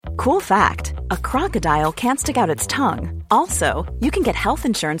Cool fact, a crocodile can't stick out its tongue. Also, you can get health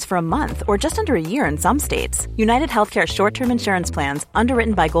insurance for a month or just under a year in some states. United Healthcare short-term insurance plans,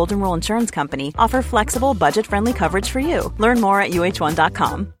 underwritten by Golden Rule Insurance Company, offer flexible, budget-friendly coverage for you. Learn more at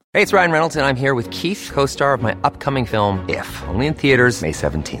uh1.com. Hey, it's Ryan Reynolds, and I'm here with Keith, co-star of my upcoming film, If, only in theaters May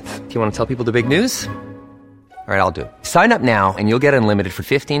 17th. Do you want to tell people the big news? All right, I'll do it. Sign up now and you'll get unlimited for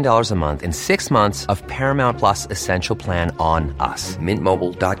 $15 a month and 6 months of Paramount Plus Essential Plan on us.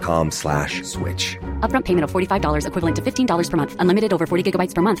 MintMobile.com/switch. Upfront payment of $45 equivalent to $15 per month. Unlimited over 40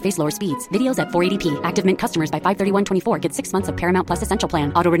 gigabytes per month. Face lower speeds. Videos at 480p. Active Mint customers by 531.24 get 6 months of Paramount Plus Essential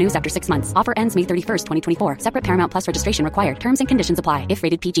Plan. Auto renews after 6 months. Offer ends May 31st, 2024. Separate Paramount Plus registration required. Terms and conditions apply if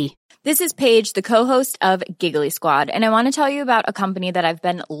rated PG. This is Paige, the co-host of Giggly Squad, and I want to tell you about a company that I've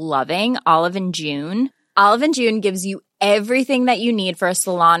been loving, Olive & June. Olive & June gives you everything that you need for a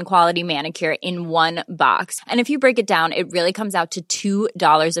salon quality manicure in one box. And if you break it down, it really comes out to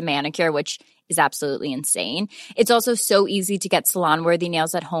 $2 a manicure, which is absolutely insane. It's also so easy to get salon-worthy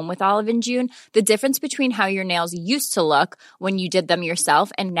nails at home with Olive & June. The difference between how your nails used to look when you did them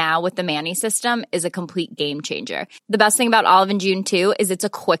yourself and now with the Mani system is a complete game changer. The best thing about Olive & June, too, is it's a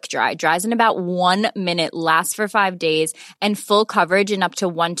quick dry. Dries in about 1 minute, lasts for 5 days, and full coverage in up to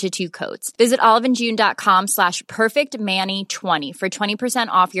 1 to 2 coats. Visit oliveandjune.com/perfectmani20 for 20%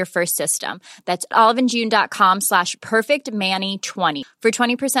 off your first system. That's oliveandjune.com/perfectmani20 for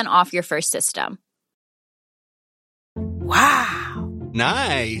 20% off your first system. Wow.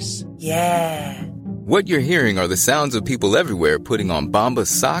 Nice. Yeah. What you're hearing are the sounds of people everywhere putting on Bombas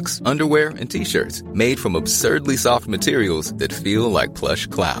socks, underwear, and T-shirts made from absurdly soft materials that feel like plush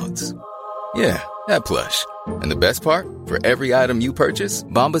clouds. Yeah, that plush. And the best part? For every item you purchase,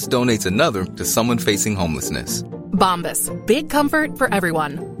 Bombas donates another to someone facing homelessness. Bombas. Big comfort for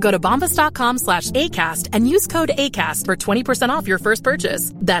everyone. Go to bombas.com/ACAST and use code ACAST for 20% off your first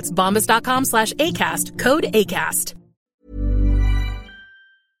purchase. That's bombas.com/ACAST. Code ACAST.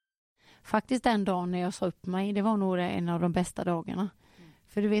 Faktiskt den dagen när jag sa upp mig, det var nog en av de bästa dagarna.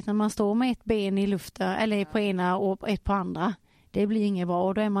 För du vet, när man står med ett ben i luften, eller på ena och ett på andra, det blir inget bra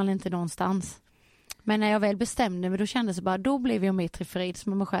och då är man inte någonstans. Men när jag väl bestämde mig, då kändes det bara, då blev jag mer tillfreds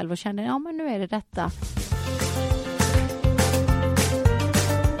med mig själv och kände, ja men nu är det detta.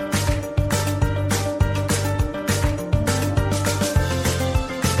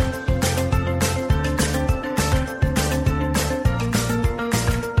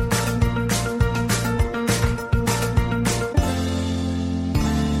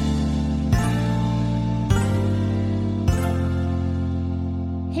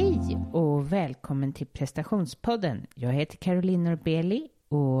 Välkommen till prestationspodden. Jag heter Caroline Norbeli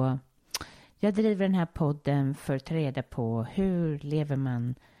och jag driver den här podden för att ta reda på hur lever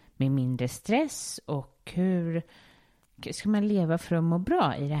man med mindre stress och hur ska man leva för att må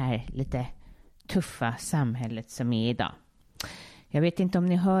bra i det här lite tuffa samhället som är idag. Jag vet inte om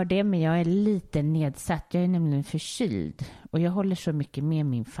ni hör det, men jag är lite nedsatt. Jag är nämligen förkyld och jag håller så mycket med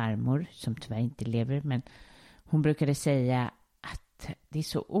min farmor som tyvärr inte lever, men hon brukade säga det är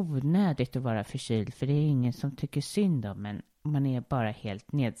så onödigt att vara förkyld, för det är ingen som tycker synd om en. Man är bara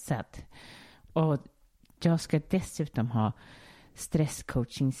helt nedsatt. Och jag ska dessutom ha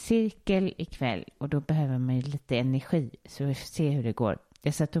stresscoaching-cirkel ikväll och då behöver man ju lite energi, så vi får se hur det går.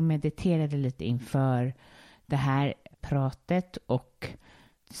 Jag satt och mediterade lite inför det här pratet och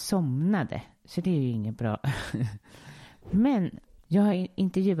somnade, så det är ju inget bra. Men jag har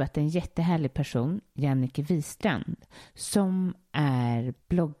intervjuat en jättehärlig person, Jannike Wistrand, som är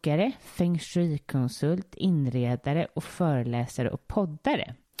bloggare, feng shui-konsult, inredare och föreläsare och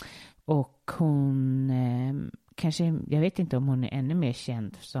poddare. Och hon kanske, jag vet inte om hon är ännu mer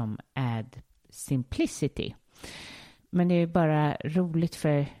känd som Add Simplicity. Men det är bara roligt,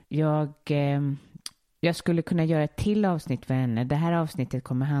 för jag skulle kunna göra ett till avsnitt för henne. Det här avsnittet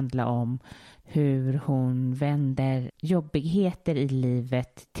kommer handla om hur hon vänder jobbigheter i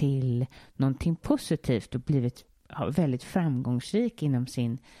livet till någonting positivt och blivit väldigt framgångsrik inom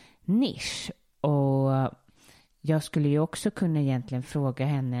sin nisch. Och jag skulle ju också kunna egentligen fråga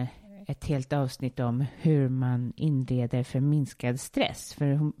henne ett helt avsnitt om hur man inreder för minskad stress.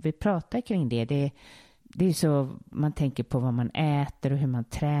 För vi pratar kring det. Det är så man tänker på vad man äter och hur man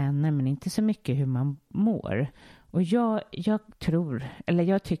tränar, men inte så mycket hur man mår. Och jag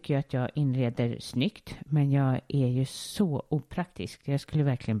tycker att jag inreder snyggt, men jag är ju så opraktisk. Jag skulle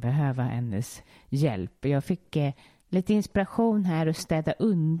verkligen behöva hennes hjälp. Jag fick lite inspiration här och städa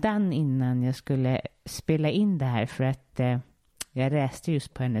undan innan jag skulle spela in det här, för att jag läste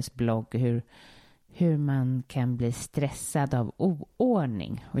just på hennes blogg hur man kan bli stressad av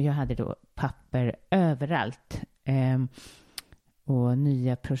oordning. Och jag hade då papper överallt. och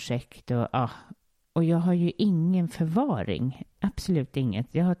nya projekt och jag har ju ingen förvaring, absolut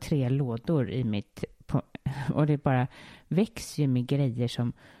inget. Jag har 3 lådor i mitt och det bara växer ju med grejer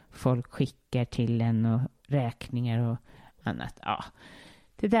som folk skickar till en och räkningar och annat. Ja.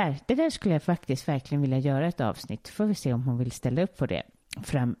 Det där skulle jag faktiskt verkligen vilja göra ett avsnitt. Får vi se om hon vill ställa upp på det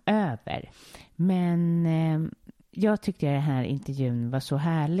framöver. Men jag tyckte den här intervjun var så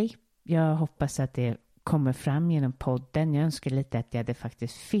härlig. Jag hoppas att det kommer fram genom podden. Jag önskar lite att jag hade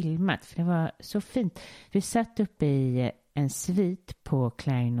faktiskt filmat, för det var så fint. Vi satt uppe i en svit på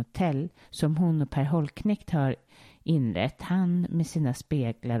Clarion Hotel som hon och Per Holknekt har inrett. Han med sina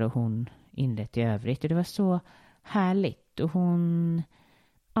speglar och hon inrett i övrigt. Och det var så härligt. Och hon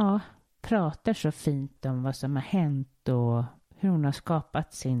pratar så fint om vad som har hänt och hur hon har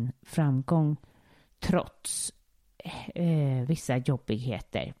skapat sin framgång trots vissa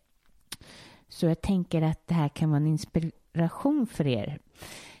jobbigheter. Så jag tänker att det här kan vara en inspiration för er.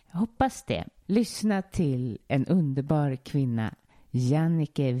 Jag hoppas det. Lyssna till en underbar kvinna,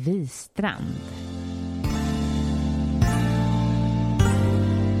 Jannike Wistrand.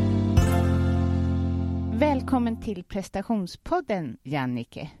 Välkommen till prestationspodden,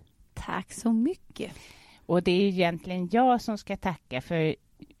 Jannike. Tack så mycket. Och det är ju egentligen jag som ska tacka, för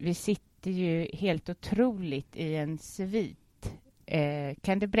vi sitter ju helt otroligt i en svit.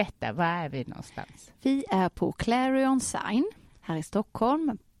 Kan du berätta, var är vi någonstans? Vi är på Clarion Sign här i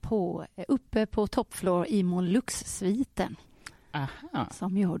Stockholm, uppe på top floor i Monlux-sviten. Aha.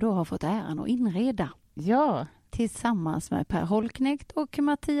 Som jag då har fått äran att inreda. Ja. Tillsammans med Per Holknekt och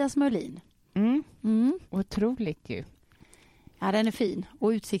Mattias Mölin. Otroligt ju. Ja, den är fin. Och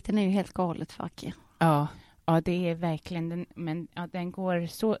utsikten är ju helt galet vacker. Ja, det är verkligen den. Men den går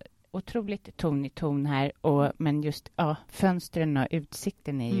så otroligt ton i ton här. Men just fönstren och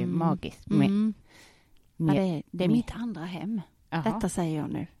utsikten är ju magisk. Det är mitt andra hem. Aha. Detta säger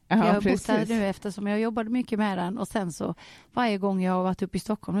jag nu. Aha, jag har bott här nu eftersom jag jobbade mycket med den. Och sen så varje gång jag har varit uppe i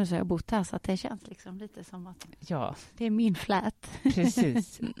Stockholm nu så har jag bott här. Så att det känns liksom lite som att det är min flät.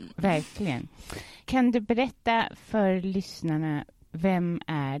 Precis, verkligen. Kan du berätta för lyssnarna, vem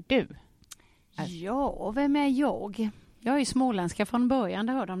är du? Ja, vem är jag? Jag är småländska från början,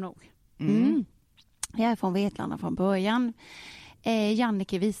 det hör de nog. Jag är från Vetlanda från början.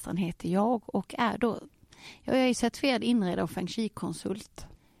 Jannike Wistrand heter jag och jag är certifierad inredare och feng shui-konsult.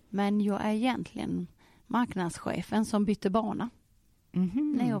 Men jag är egentligen marknadschefen som bytte bana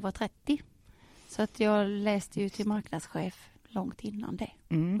när jag var 30. Så att jag läste ju till marknadschef långt innan det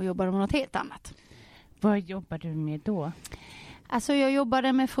och jobbade med något helt annat. Vad jobbar du med då? Alltså jag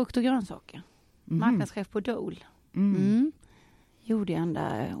jobbade med frukt och grönsaker. Marknadschef på Dole. Gjorde jag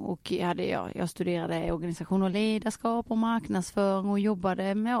där och jag studerade organisation och ledarskap och marknadsföring och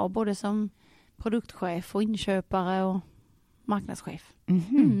jobbade med både som produktchef och inköpare och marknadschef.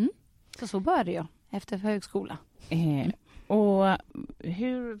 Så började jag efter högskola. Och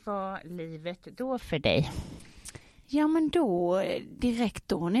hur var livet då för dig? Ja, men då direkt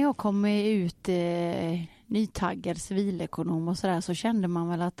då när jag kom ut nytaggad civilekonom och sådär, så kände man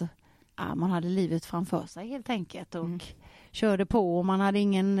väl att man hade livet framför sig helt enkelt och körde på, och man hade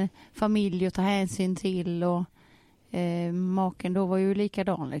ingen familj att ta hänsyn till, och maken då var ju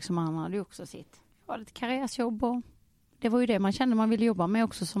likadan liksom, han hade ju också sitt lite karriärsjobb, och det var ju det man kände man ville jobba med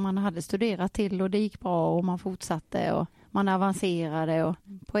också, som man hade studerat till, och det gick bra och man fortsatte och man avancerade, och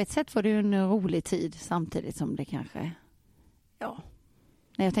på ett sätt var det ju en rolig tid samtidigt som det kanske,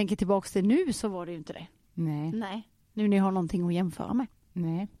 när jag tänker tillbaka till nu så var det ju inte det. Nej. Nu när jag har någonting att jämföra med.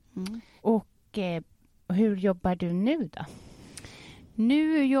 Nej. Och hur jobbar du nu då?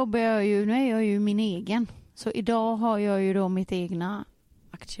 Nu är jag ju min egen. Så idag har jag ju då mitt egna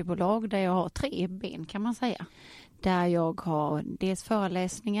aktiebolag där jag har 3 ben kan man säga. Där jag har dels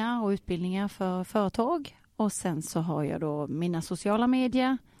föreläsningar och utbildningar för företag, och sen så har jag då mina sociala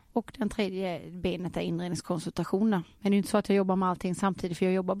medier, och den 3:e benet är inredningskonsultationer. Men det är inte så att jag jobbar med allting samtidigt, för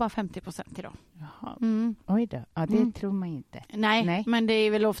jag jobbar bara 50% idag. Jaha. Oj då. Ja, det tror man inte. Nej, men det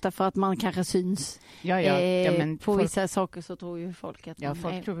är väl ofta för att man kanske syns. Men på vissa saker så tror ju folk att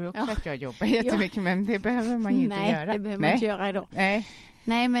folk tror ju också att jag jobbar jättemycket, men det behöver man ju inte göra. Nej, det behöver man inte göra idag.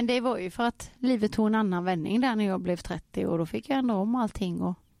 Nej, men det var ju för att livet tog en annan vändning där när jag blev 30, och då fick jag ändra om allting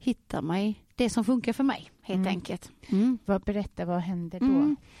och hitta mig det som funkar för mig, helt enkelt. Vad hände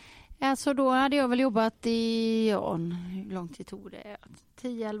då? Alltså då hade jag väl jobbat i, hur lång tid tog det?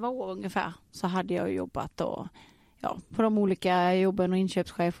 10-11 år ungefär. Så hade jag jobbat då, på de olika jobben, och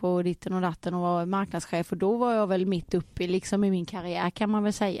inköpschef och ditten och datten, och var marknadschef. Och då var jag väl mitt uppe liksom i min karriär kan man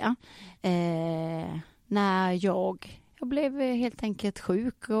väl säga. När jag blev helt enkelt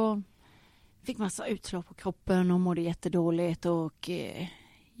sjuk och fick massa utslag på kroppen och mådde jättedåligt och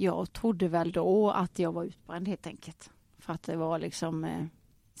jag trodde väl då att jag var utbränd helt enkelt. För att det var liksom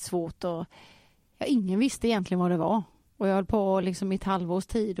svårt och ingen visste egentligen vad det var. Och jag höll på liksom i ett halvårs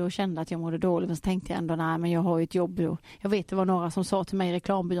tid och kände att jag mådde dåligt. Men så tänkte jag ändå, nej men jag har ju ett jobb. Jag vet det var några som sa till mig i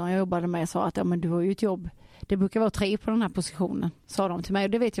reklambyrån jag jobbade med, sa att ja men du har ju ett jobb. Det brukar vara 3 på den här positionen, sa de till mig. Och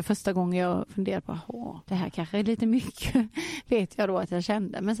det vet jag första gången jag funderade på, det här kanske är lite mycket, vet jag då att jag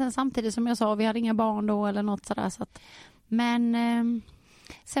kände. Men sen samtidigt som jag sa, vi hade inga barn då eller något sådär. Så att, men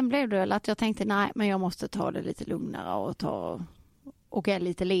sen blev det väl att jag tänkte, nej men jag måste ta det lite lugnare och är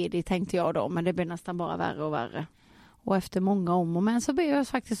lite ledig tänkte jag då. Men det blev nästan bara värre och värre. Och efter många om och men så blev jag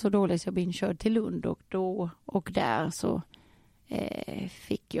faktiskt så dålig så jag blev inkörd till Lund och då och där så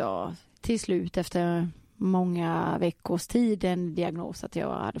fick jag till slut efter många veckors tid en diagnos att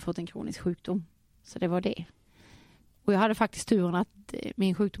jag hade fått en kronisk sjukdom. Så det var det. Och jag hade faktiskt turen att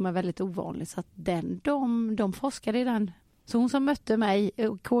min sjukdom är väldigt ovanlig så att de forskade i den. Så hon som mötte mig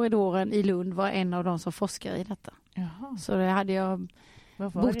i korridoren i Lund var en av de som forskade i detta. Jaha. Så det hade jag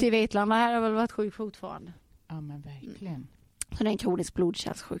bott i Vetlanda hade jag väl varit sjuk fortfarande. Ja men verkligen. Så det är en kronisk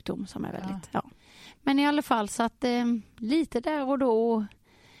blodkärlssjukdom som är väldigt, ja. Men i alla fall så att lite där och då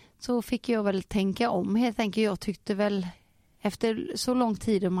så fick jag väl tänka om. Helt enkelt jag tyckte väl efter så lång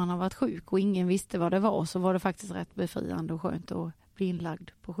tid man har varit sjuk och ingen visste vad det var så var det faktiskt rätt befriande och skönt att bli inlagd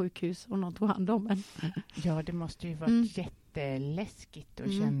på sjukhus och någon tog hand om en. Ja det måste ju vara jätteläskigt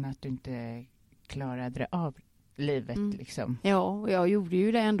att känna att du inte klarade av livet liksom. Ja, och jag gjorde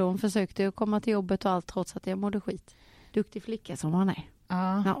ju det ändå. Försökte komma till jobbet och allt trots att jag mådde skit. Duktig flicka som man är.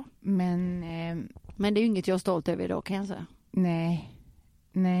 Ja. Men det är ju inget jag är stolt över idag kan jag säga.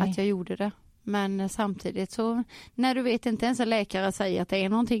 Nej. Att jag gjorde det. Men samtidigt så när du vet inte ens en läkare säger att det är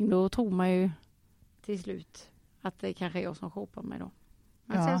någonting då tror man ju till slut att det kanske är jag som shoppar mig då.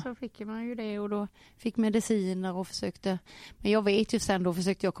 Men sen så fick man ju det och då fick mediciner och försökte. Men jag vet ju sen då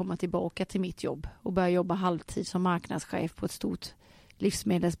försökte jag komma tillbaka till mitt jobb och börja jobba halvtid som marknadschef på ett stort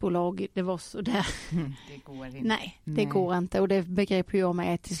livsmedelsbolag. Det var så där. Det går inte. Nej, det går inte och det begrep jag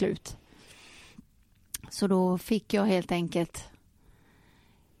med till slut. Så då fick jag helt enkelt.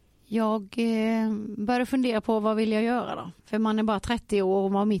 Jag började fundera på vad vill jag göra då? För man är bara 30 år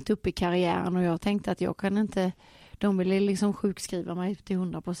och var mitt uppe i karriären och jag tänkte att jag kan inte. De ville liksom sjukskriva mig till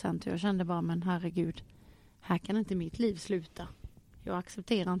 100% och jag kände bara men herregud, här kan inte mitt liv sluta. Jag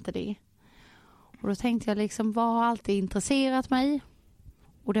accepterar inte det. Och då tänkte jag liksom vad har alltid intresserat mig?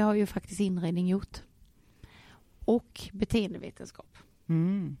 Och det har ju faktiskt inredning gjort. Och beteendevetenskap.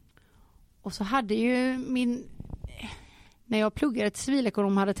 Och så hade ju när jag pluggade till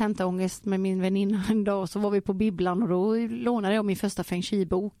civilekonom hade tentaångest med min väninna en dag så var vi på bibblan och då lånade jag min första feng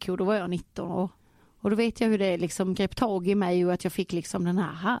shui-bok och då var jag 19 år. Och då vet jag hur det liksom grep tag i mig och att jag fick liksom den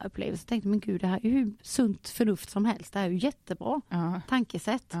här upplevelsen. Jag tänkte, men gud, det här är ju hur sunt förnuft som helst. Det här är ju jättebra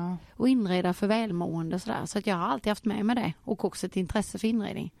tankesätt. Och inreda för välmående och sådär. Så att jag har alltid haft med mig det. Och också ett intresse för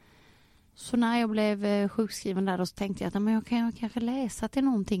inredning. Så när jag blev sjukskriven där då så tänkte jag att men jag kan kanske läsa till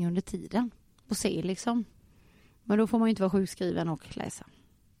någonting under tiden. Och se liksom. Men då får man ju inte vara sjukskriven och läsa.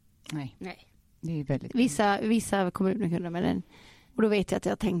 Nej. Det är väldigt vissa kommuner kunde med den. Och då vet jag att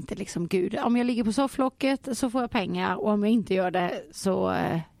jag tänkte liksom, gud, om jag ligger på sofflocket så får jag pengar och om jag inte gör det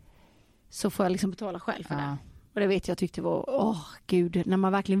så får jag liksom betala själv för det. Och det vet jag tyckte var, gud, när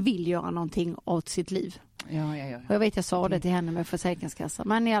man verkligen vill göra någonting åt sitt liv. Ja. Och jag vet jag sa det till henne med Försäkringskassan,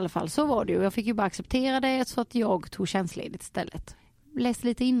 men i alla fall så var det ju. Jag fick ju bara acceptera det så att jag tog tjänstledigt istället. Läste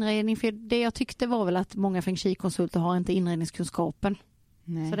lite inredning för det jag tyckte var väl att många feng shui-konsulter har inte inredningskunskapen.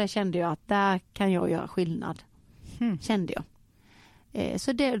 Nej. Så där kände jag att där kan jag göra skillnad. Kände jag.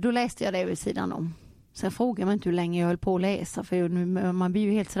 Så då läste jag det vid sidan om. Sen frågade man inte hur länge jag höll på att läsa. För nu, man blir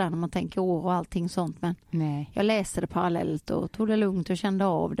ju helt sådär när man tänker år och allting sånt. Men jag läste det parallellt och tog det lugnt och kände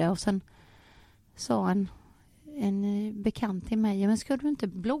av det. Och sen sa en bekant till mig, men ska du inte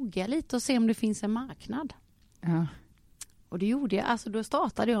blogga lite och se om det finns en marknad? Ja. Och det gjorde jag. Alltså då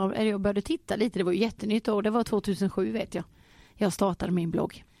startade jag började titta lite. Det var ju jättenytt år. Det var 2007 vet jag. Jag startade min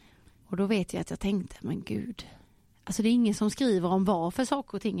blogg. Och då vet jag att jag tänkte, men gud. Alltså det är ingen som skriver om varför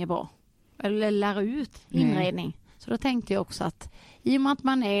saker och ting är bra. Eller lär ut inredning. Nej. Så då tänkte jag också att i och med att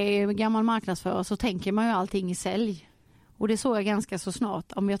man är gammal marknadsförare så tänker man ju allting i sälj. Och det såg jag ganska så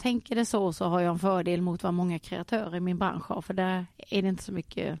snart. Om jag tänker det så har jag en fördel mot vad många kreatörer i min bransch har. För där är det inte så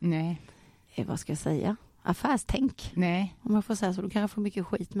mycket, vad ska jag säga, affärstänk. Nej. Om jag får säga så, då kan jag få mycket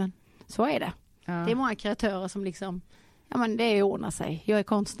skit. Men så är det. Ja. Det är många kreatörer som liksom, ja men det ordnar sig. Jag är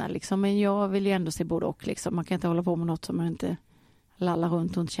konstnär liksom, men jag vill ju ändå se både och liksom. Man kan inte hålla på med något som man inte lallar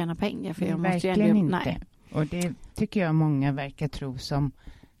runt och inte tjäna pengar. För jag måste verkligen ju ändå, inte. Nej. Och det tycker jag många verkar tro som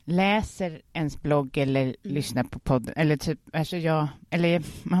läser ens blogg eller lyssnar på podden, eller typ, alltså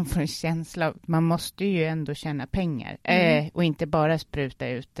man får en känsla av, man måste ju ändå tjäna pengar och inte bara spruta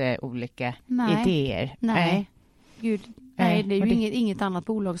ut olika idéer. Nej, gud. Nej, det är ju inget annat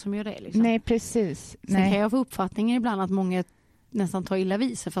bolag som gör det. Liksom. Nej, precis. Sen kan jag få uppfattningen ibland att många nästan tar illa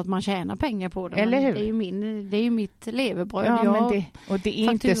vid sig för att man tjänar pengar på det. Eller hur? Det är ju mitt levebröd. Ja, och det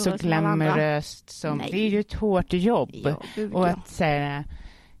är inte så glamoröst som... Det är ju ett hårt jobb. Ja, och att säga...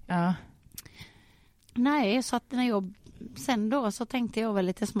 Ja. Nej, så att när jag... Sen då så tänkte jag väl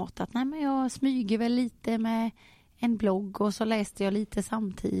lite smått att men jag smyger väl lite med en blogg och så läste jag lite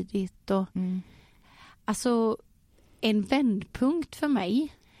samtidigt. Och, alltså, en vändpunkt för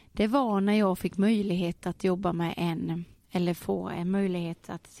mig, det var när jag fick möjlighet att jobba med eller få en möjlighet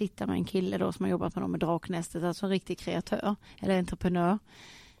att sitta med en kille då som har jobbat med dem med Draknästet, alltså en riktig kreatör eller entreprenör,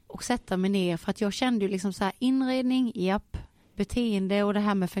 och sätta mig ner, för att jag kände ju liksom så här, inredning, beteende och det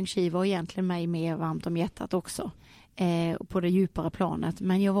här med feng shui var egentligen mig mer varmt om hjärtat också, på det djupare planet,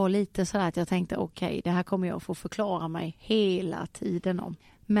 men jag var lite så att jag tänkte okej, det här kommer jag få förklara mig hela tiden om,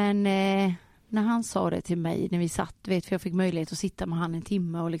 men när han sa det till mig när vi satt, för jag fick möjlighet att sitta med han en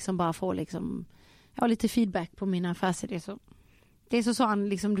timme och liksom bara få liksom lite feedback på mina affärsidéer. Så sa han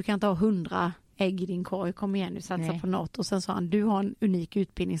liksom, du kan inte ha 100 ägg i din korg, kom igen nu, satsa på något. Och sen sa han, du har en unik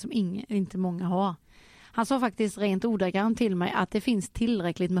utbildning som inte många har. Han sa faktiskt rent ordagrant till mig att det finns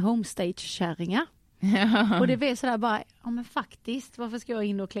tillräckligt med homestage-kärringar. Ja. Och det blev sådär bara, men faktiskt, varför ska jag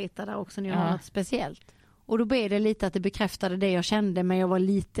in och kleta där också när jag har något speciellt? Och då blev det lite att det bekräftade det jag kände, men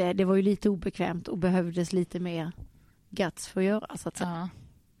det var ju lite obekvämt och behövdes lite mer guts för att göra, så att säga. Ja.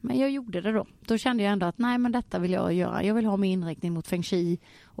 Men jag gjorde det då. Då kände jag ändå att nej, men detta vill jag göra. Jag vill ha min inriktning mot feng shui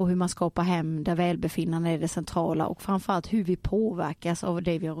och hur man skapar hem där välbefinnande är det centrala, och framförallt hur vi påverkas av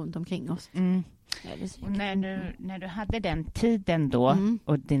det vi har runt omkring oss. Och när du hade den tiden då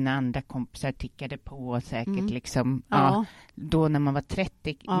och dina andra kompisar tickade på säkert liksom, då när man var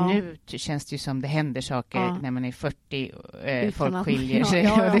 30, nu känns det ju som det händer saker när man är 40, folk skiljer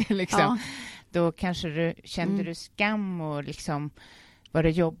sig och det är liksom, då kanske kände du skam och liksom, var det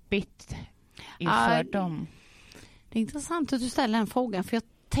jobbigt inför dem? Det är intressant att du ställer den frågan, för jag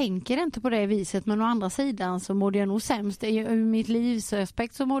tänker inte på det viset, men å andra sidan så mådde jag nog sämst. I mitt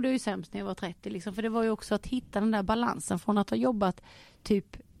livsaspekt så mådde jag ju sämst när jag var 30. Liksom, för det var ju också att hitta den där balansen från att ha jobbat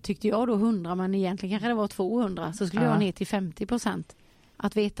tyckte jag då 100, men egentligen kanske det var 200. Så skulle jag ner till 50%.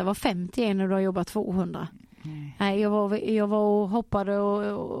 Att veta vad 50 är när du har jobbat 200. Nej, jag var och hoppade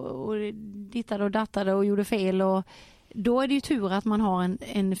och dittade och dattade och gjorde fel, och då är det ju tur att man har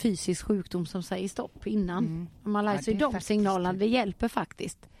en fysisk sjukdom som säger stopp innan. Man lär sig de signalerna, det hjälper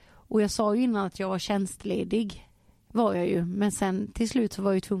faktiskt. Och jag sa ju innan att jag var tjänstledig, var jag ju. Men sen till slut så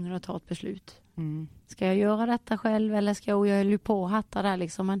var jag ju tvungen att ta ett beslut. Ska jag göra detta själv eller ska jag höll på och hatta där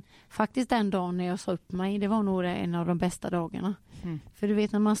liksom. Men faktiskt den dagen när jag sa upp mig, det var nog en av de bästa dagarna. För du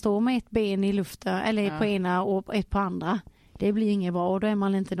vet, när man står med ett ben i luften eller på ena och ett på andra, det blir inget bra och då är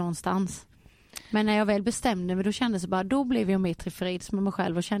man inte någonstans. Men när jag väl bestämde mig, då kändes det bara, då blev jag mer tillfreds med mig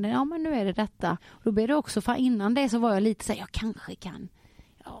själv och kände, men nu är det detta. Och då blev det också, för innan det så var jag lite så här, jag kanske kan,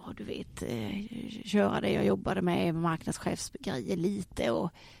 du vet, köra det jag jobbade med marknadschefsgrejer lite.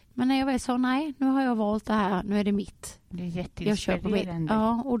 Men när jag väl sa, nej, nu har jag valt det här, nu är det mitt. Det är jätteinspirerande.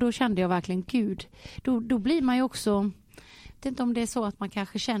 Ja, och då kände jag verkligen, gud, då blir man ju också, jag vet inte om det är så att man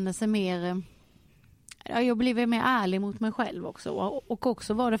kanske känner sig mer... Jag blev mer ärlig mot mig själv också. Och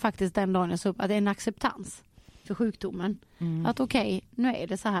också var det faktiskt den dagen jag såg upp att det är en acceptans för sjukdomen. Att okej, nu är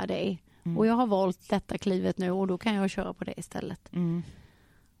det så här det är. Och jag har valt detta klivet nu och då kan jag köra på det istället.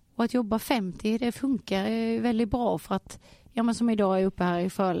 Och att jobba 50, det funkar väldigt bra, för att men som idag är jag uppe här i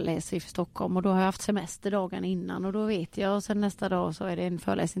föreläsning i Stockholm och då har jag haft semester dagen innan och då vet jag, och sen nästa dag så är det en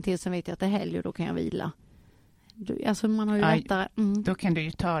föreläsning till, sen vet jag att det är helg och då kan jag vila. Alltså man har ju lättare... Då kan du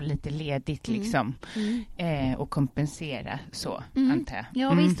ju ta lite ledigt liksom och kompensera så, antar jag.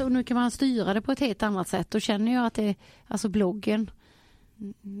 Ja visst, och nu kan man styra det på ett helt annat sätt. Då känner jag att det, alltså bloggen,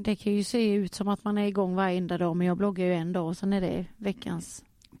 det kan ju se ut som att man är igång varje dag, men jag bloggar ju en dag och sen är det veckans.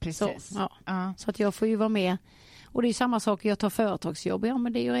 Precis. Så att jag får ju vara med. Och det är samma sak, jag tar företagsjobb. Ja,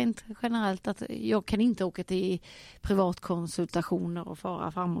 men det är ju rent generellt att jag kan inte åka till privatkonsultationer och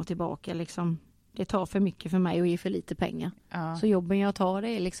fara fram och tillbaka liksom. Det tar för mycket för mig och ger för lite pengar. Så jobben jag tar, det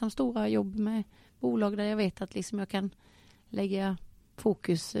är liksom stora jobb med bolag där jag vet att liksom jag kan lägga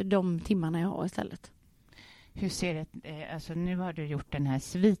fokus de timmarna jag har istället. Hur ser det, alltså nu har du gjort den här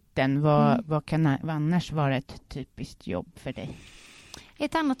sviten. Vad kan annars vara ett typiskt jobb för dig?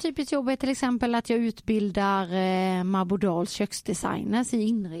 Ett annat typiskt jobb är till exempel att jag utbildar Marbodals köksdesigners i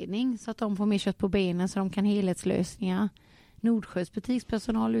inredning så att de får mer kött på benen så de kan helhetslösningar. Nordsjös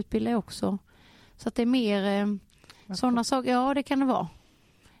butikspersonal utbildar jag också. Så att det är mer sådana saker. Ja, det kan det vara.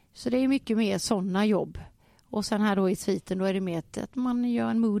 Så det är mycket mer sådana jobb. Och sen här då i sviten då är det mer att man gör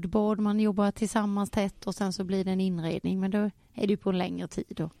en moodboard, man jobbar tillsammans tätt och sen så blir det en inredning. Men då är det ju på en längre tid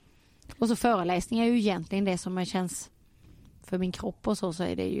då. Och så föreläsningar är ju egentligen det som känns för min kropp och så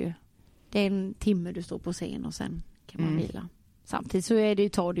är det ju, det är en timme du står på scen och sen kan man vila. Samtidigt så är det,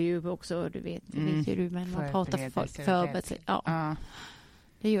 tar det ju också, du vet ju du, men man pratar förberett. Ja,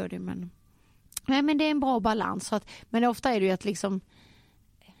 det gör det, men det är en bra balans. Så att, men ofta är det ju att liksom,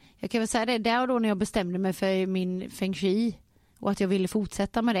 jag kan väl säga det, där och då när jag bestämde mig för min feng shui och att jag ville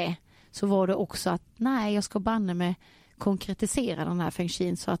fortsätta med det, så var det också att nej, jag ska banne med konkretisera den här feng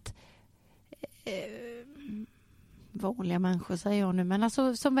shuin så att vanliga människor säger jag nu, men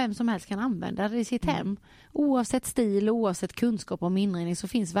alltså som vem som helst kan använda det i sitt hem. Oavsett stil och oavsett kunskap om inredning så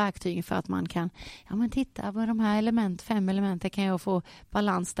finns verktyg för att man kan, ja men titta på de här 5 elementen kan jag få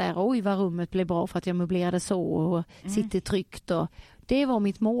balans där. Oj, vad rummet blev bra för att jag möblerade så och sitter tryggt. Och det var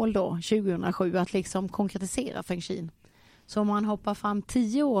mitt mål då 2007, att liksom konkretisera feng shuin. Så om man hoppar fram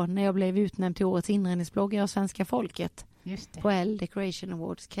 10 år när jag blev utnämnd till årets inredningsbloggare av svenska folket på L Decoration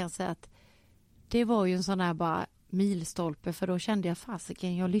Awards, kan jag säga att det var ju en sån här bara milstolpe, för då kände jag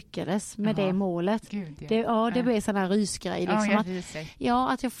fasiken, jag lyckades med det målet. Gud, det blev sån här rysgrej liksom,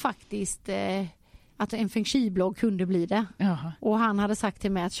 att jag faktiskt att en feng shui-blogg kunde bli det. Och han hade sagt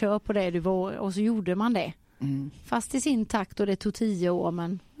till mig att kör på det du var, och så gjorde man det. Fast i sin takt, och det tog 10 år,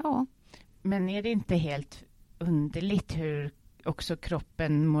 men ja. Men är det inte helt underligt hur också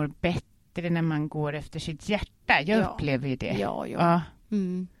kroppen mår bättre när man går efter sitt hjärta? Jag upplever ju det. Ja.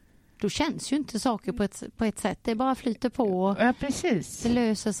 Då känns ju inte saker på ett sätt. Det bara flyter på. Ja, precis. Det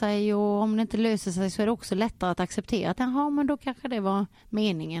löser sig, och om det inte löser sig så är det också lättare att acceptera att men då kanske det var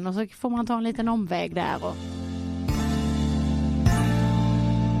meningen. Och så får man ta en liten omväg där.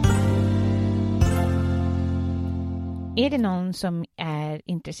 Är det någon som är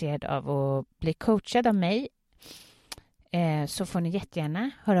intresserad av att bli coachad av mig, så får ni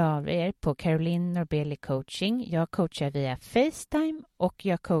jättegärna höra av er på Caroline Norbeli Coaching. Jag coachar via FaceTime och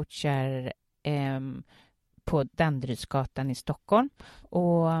jag coachar på Danderydsgatan i Stockholm.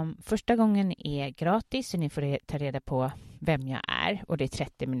 Och första gången är gratis, så ni får ta reda på vem jag är, och det är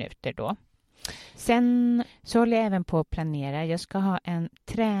 30 minuter då. Sen så håller jag även på att planera. Jag ska ha en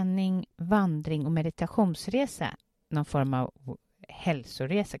träning, vandring och meditationsresa, någon form av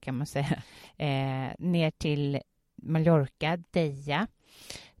hälsoresa kan man säga, ner till Mallorca, Deja,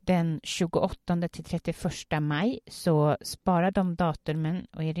 den 28 till 31 maj. Så spara de datumen,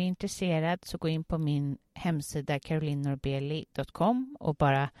 och är du intresserad så gå in på min hemsida carolinenorbeli.com och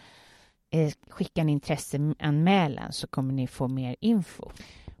bara skicka en intresseanmälan, så kommer ni få mer info.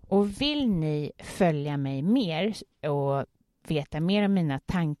 Och vill ni följa mig mer och veta mer om mina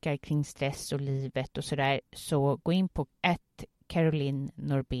tankar kring stress och livet och sådär, så gå in på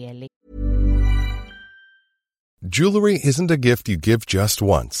 @carolinenorbeli. Jewelry isn't a gift you give just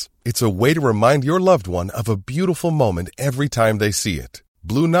once. It's a way to remind your loved one of a beautiful moment every time they see it.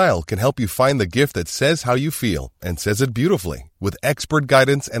 Blue Nile can help you find the gift that says how you feel and says it beautifully, with expert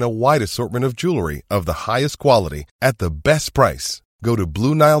guidance and a wide assortment of jewelry of the highest quality at the best price. Go to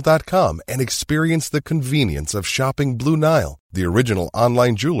BlueNile.com and experience the convenience of shopping Blue Nile, the original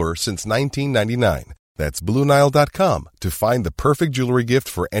online jeweler since 1999. That's BlueNile.com to find the perfect jewelry gift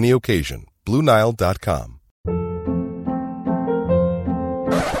for any occasion. BlueNile.com.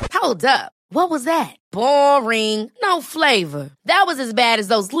 Hold up. What was that? Boring. No flavor. That was as bad as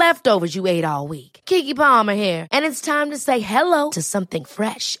those leftovers you ate all week. Keke Palmer here, and it's time to say hello to something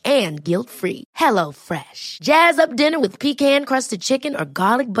fresh and guilt-free. Hello Fresh. Jazz up dinner with pecan-crusted chicken or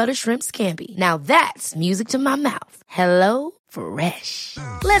garlic butter shrimp scampi. Now that's music to my mouth. Hello Fresh.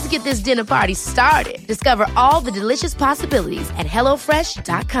 Let's get this dinner party started. Discover all the delicious possibilities at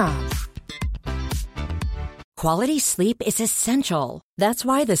hellofresh.com. Quality sleep is essential. That's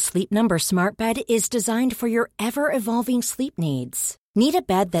why the Sleep Number Smart Bed is designed for your ever-evolving sleep needs. Need a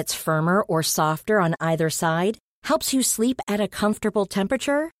bed that's firmer or softer on either side? Helps you sleep at a comfortable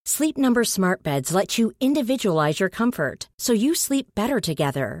temperature? Sleep Number Smart Beds let you individualize your comfort, so you sleep better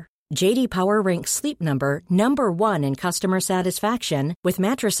together. J.D. Power ranks Sleep Number #1 in customer satisfaction with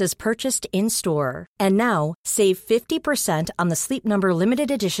mattresses purchased in-store. And now, save 50% on the Sleep Number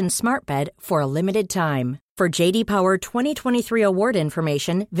Limited Edition Smart Bed for a limited time. For J.D. Power 2023 award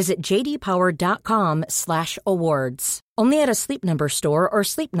information, visit jdpower.com/awards. Only at a Sleep Number store or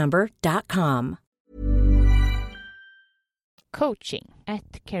sleepnumber.com. Coaching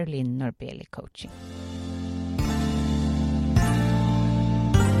 @Caroline Norbeli Coaching.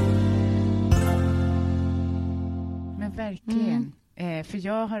 Men verkligen. För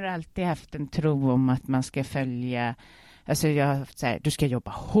jag har alltid haft en tro om att man ska följa... Alltså jag har haft så här, du ska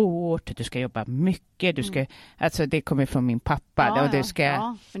jobba hårt, du ska jobba mycket, du ska... Alltså det kommer från min pappa. Ja, och det ska,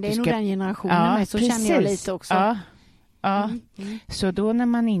 ja. Men det är nog den generationen med, så precis. känner jag lite också. Ja. Ja, så då när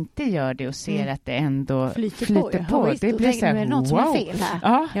man inte gör det och ser att det ändå flyter på visst, det blir så här, det är något som är fel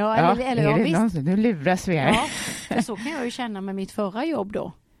här. Nu luras vi här. Ja, för så kan jag ju känna med mitt förra jobb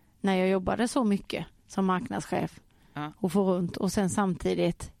då, när jag jobbade så mycket som marknadschef och få runt och sen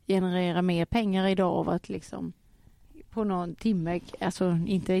samtidigt generera mer pengar idag av att liksom på någon timme, alltså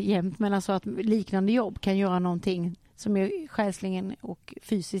inte jämt, men alltså att liknande jobb kan göra någonting som jag själsligen och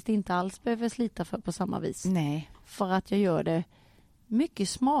fysiskt inte alls behöver slita för på samma vis. Nej. För att jag gör det mycket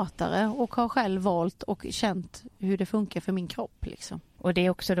smartare och har själv valt och känt hur det funkar för min kropp. Liksom. Och det är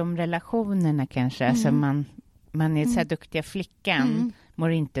också de relationerna kanske. Alltså man är så här duktiga flickan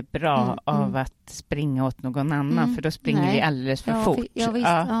mår inte bra av att springa åt någon annan. För då springer vi alldeles för fort. Ja, visst,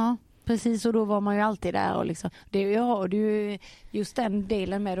 ja. Precis, och då var man ju alltid där. Och liksom, det har du just den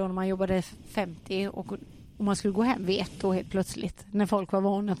delen med då när man jobbade 50 och man skulle gå hem vid 1 då helt plötsligt. När folk var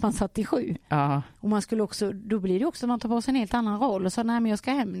vana att man satt i 7. Ja. Och man skulle också, då blir det också att man tar på sig en helt annan roll. Och så, nej men jag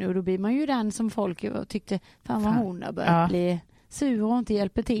ska hem nu. Och då blir man ju den som folk tyckte, fan vad hon har börjat bli sur och inte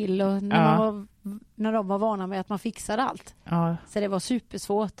hjälper till. Och när de var vana med att man fixade allt. Ja. Så det var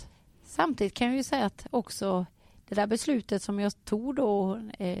supersvårt. Samtidigt kan jag ju säga att också det där beslutet som jag tog då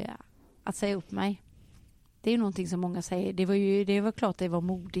att säga upp mig. Det är ju någonting som många säger. Det var klart det var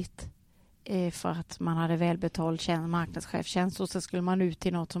modigt. För att man hade välbetald marknadschefstjänst och så skulle man ut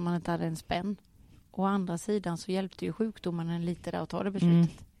till något som man inte hade en spänn. Å andra sidan så hjälpte ju sjukdomen en lite där att ta det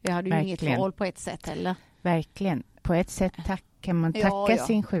beslutet. Jag hade ju inget val på ett sätt heller. Verkligen. På ett sätt kan man tacka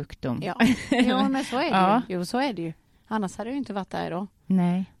sin sjukdom. Ja, men så är det ju. Jo, så är det ju. Annars hade jag ju inte varit där idag.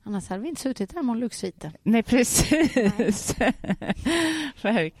 Nej. Annars hade vi inte suttit där med en lyxvite. Nej, precis. Nej.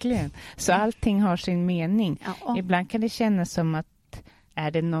 Verkligen. Så allting har sin mening. Ja. Ibland kan det kännas som att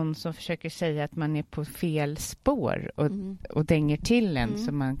är det någon som försöker säga att man är på fel spår och dänger till en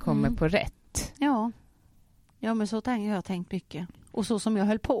så man kommer på rätt. Ja, men så har jag tänkt mycket. Och så som jag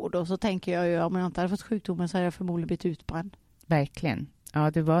höll på då så tänker jag ju om jag inte hade fått sjukdomen så hade jag förmodligen blivit utbränd. Verkligen.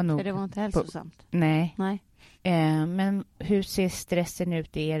 Ja, det var nog... För det var inte hälsosamt. Nej. Men hur ser stressen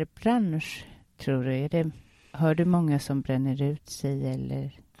ut i er bransch, tror du? Hör du många som bränner ut sig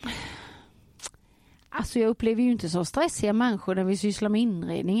eller... Alltså jag upplever ju inte så stressiga människor när vi sysslar med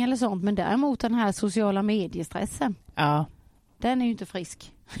inredning eller sånt. Men däremot den här sociala mediestressen. Ja. Den är ju inte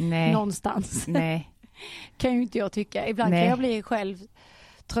frisk. Nej. Någonstans. Nej. Kan ju inte jag tycka. Ibland kan jag bli själv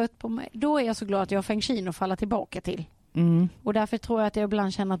trött på mig. Då är jag så glad att jag har Feng Shin att falla tillbaka till. Och därför tror jag att jag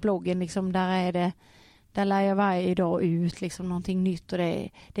ibland känner att bloggen liksom, där lär jag varje dag ut liksom någonting nytt och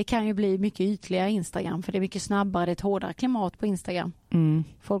det kan ju bli mycket ytligare Instagram för det är mycket snabbare, det är ett hårdare klimat på Instagram.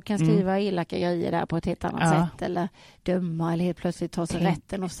 Folk kan skriva elaka grejer där på ett helt annat sätt eller döma eller helt plötsligt ta sig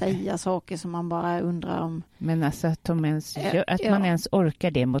rätten och säga saker som man bara undrar om. Men alltså att man ens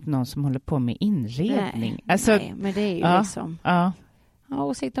orkar det mot någon som håller på med inredning. Nej, men det är ju liksom...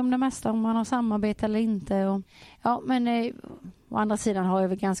 åsikt om det mesta, om man har samarbete eller inte. Men å andra sidan har jag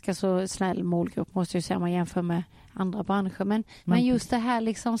väl ganska så snäll målgrupp måste jag säga om man jämför med andra branscher. Men just det här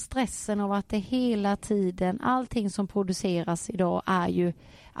liksom stressen av att det hela tiden, allting som produceras idag är ju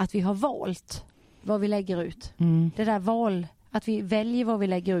att vi har valt vad vi lägger ut. Det där att vi väljer vad vi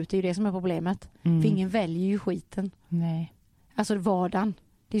lägger ut, det är ju det som är problemet. För ingen väljer ju skiten. Nej. Alltså vardagen.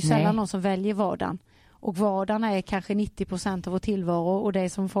 Det är ju sällan någon som väljer vardagen. Och vardagen är kanske 90% av vår tillvaro och det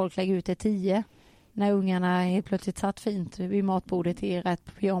som folk lägger ut är 10%. När ungarna är plötsligt satt fint vid matbordet i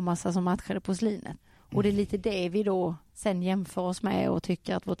rätt pyjamasar som matchade porslinet. Och det är lite det vi då sen jämför oss med och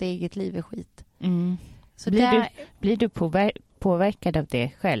tycker att vårt eget liv är skit. Så blir du påverkad av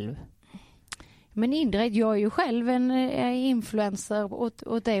det själv? Men indirekt, jag är ju själv en influencer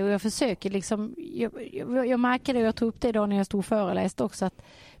åt det och jag försöker liksom, jag märker det och jag tog upp det idag när jag stod föreläst också att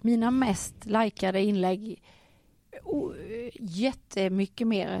mina mest likade inlägg jättemycket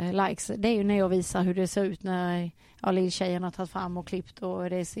mer likes. Det är ju när jag visar hur det ser ut när lilltjejen har tagit fram och klippt och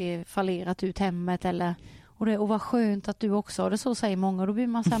det ser fallerat ut hemmet eller och vad skönt att du också har det så säger många och då blir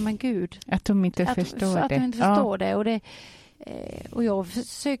man så här, men gud. Att de inte förstår det. Att de inte förstår det och jag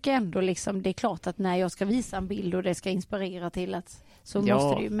försöker ändå liksom, det är klart att när jag ska visa en bild och det ska inspirera till att så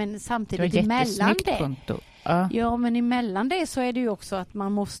måste det ju, men samtidigt emellan det. Ja, men emellan det så är det ju också att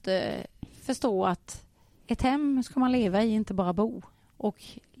man måste förstå att ett hem ska man leva i, inte bara bo. Och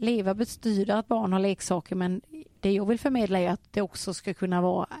leva betyder att barn har leksaker, men det jag vill förmedla är att det också ska kunna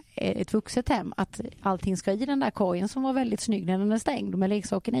vara ett vuxet hem. Att allting ska i den där korgen som var väldigt snygg när den är stängd med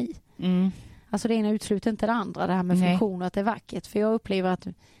leksaken i. Alltså det ena utesluter inte det andra, det här med funktion och att det är vackert. För jag upplever att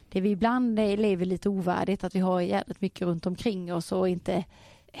det vi ibland lever lite ovärdigt, att vi har jävligt mycket runt omkring oss och inte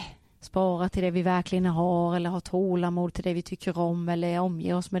spara till det vi verkligen har eller ha tålamod till det vi tycker om eller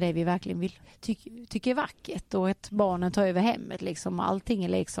omge oss med det vi verkligen vill tycker är vackert och att barnen tar över hemmet liksom, allting är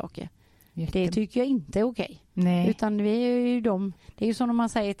leksaker. Det tycker jag inte är okej. Nej. Utan vi är ju det är ju som om man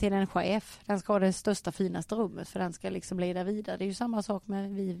säger till en chef, den ska ha det största finaste rummet för den ska liksom leda vidare. Det är ju samma sak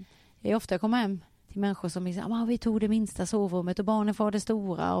med vi är ofta kommer hem till människor som säger vi tog det minsta sovrummet och barnen får det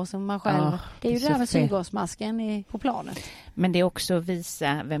stora och som man själv. Det är ju det där med syrgasmasken på planet. Men det är också att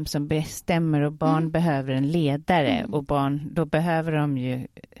visa vem som bestämmer och barn behöver en ledare och barn, då behöver de ju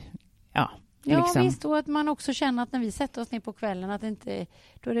liksom. Visst, och att man också känner att när vi sätter oss ner på kvällen att inte,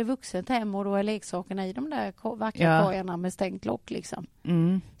 då är det vuxet hem och då är leksakerna i de där vackra korgarna med stängt lock liksom.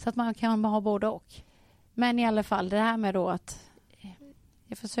 Så att man kan ha både och. Men i alla fall det här med då att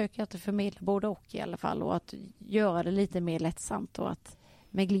jag försöker att förmedla både och i alla fall och att göra det lite mer lättsamt och att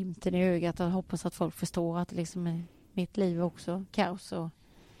med glimten i ögat att hoppas att folk förstår att liksom mitt liv också kaos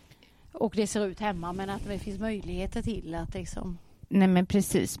och det ser ut hemma men att det finns möjligheter till att liksom. Nej men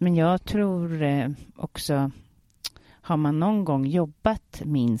precis, men jag tror också har man någon gång jobbat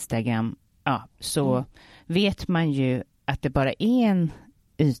med Instagram så vet man ju att det bara är en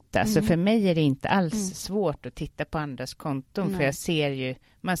yta. Så för mig är det inte alls svårt att titta på andras konton för jag ser ju,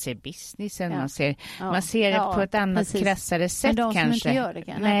 man ser businessen, man ser det på ett annat krassare sätt men de kanske. Som inte gör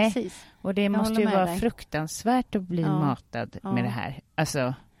det, nej. Precis. Och det måste ju vara fruktansvärt att bli matad med det här.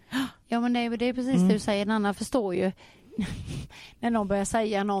 Alltså. Ja men det är precis det du säger, en annan förstår ju när någon börjar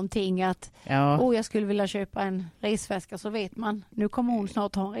säga någonting att jag skulle vilja köpa en resväska så vet man, nu kommer hon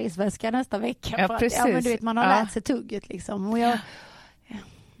snart ha en resväska nästa vecka. Ja, precis. Men du vet, man har lärt sig tugget liksom. Och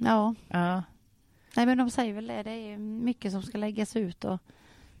nej men de säger väl det är mycket som ska läggas ut och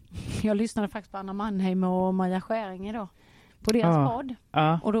jag lyssnade faktiskt på Anna Mannheim och Maja Skäring idag på deras podd.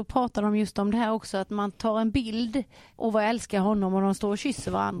 Och då pratar de just om det här också att man tar en bild och vad älskar honom och de står och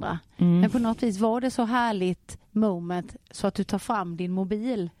kysser varandra. Men på något vis var det så härligt moment så att du tar fram din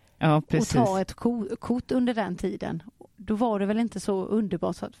mobil och tar ett kort under den tiden. Då var det väl inte så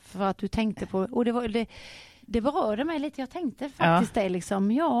underbart för att du tänkte på och det berörde mig lite. Jag tänkte faktiskt det liksom,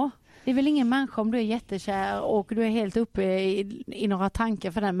 det är väl ingen människa om du är jättekär och du är helt uppe i några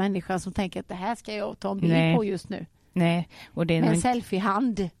tankar för den människan som tänker att det här ska jag ta en bild på just nu. Nej, och det är med en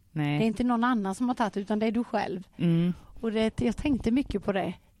selfie-hand. Nej. Det är inte någon annan som har tagit utan det är du själv. Och jag tänkte mycket på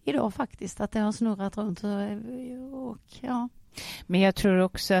det idag faktiskt, att det har snurrat runt och Men jag tror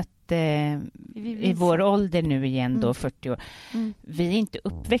också att i vår ålder nu igen då 40 år, vi är inte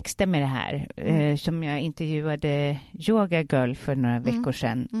uppväxta med det här. Som jag intervjuade Yoga Girl för några veckor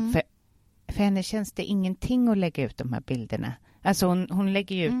sedan. För henne känns det ingenting att lägga ut de här bilderna. Alltså hon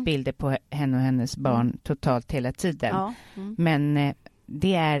lägger ju ut bilder på henne och hennes barn totalt hela tiden. Men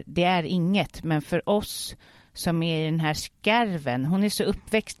det är inget. Men för oss som är i den här skarven, hon är så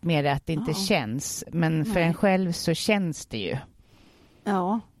uppväxt med det att det inte känns. Men för en själv så känns det ju.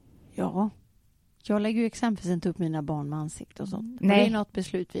 Ja. Jag lägger ju exempelvis inte upp mina barn med ansikt och sånt. Nej. Det är något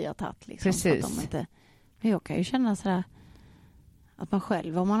beslut vi har tagit. Liksom, precis. Men jag kan ju känna sådär att man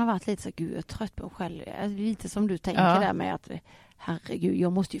själv, om man har varit lite så gud jag är trött på själv. Lite som du tänker där med att herregud,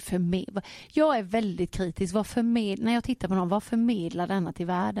 jag måste ju förmedla. Jag är väldigt kritisk. När jag tittar på någon, vad förmedlar denna till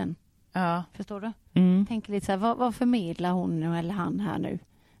världen? Ja. Förstår du? Tänker lite så här, vad förmedlar hon eller han här nu?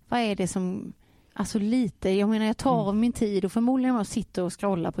 Vad är det som, alltså lite, jag menar jag tar av min tid och förmodligen om jag sitter och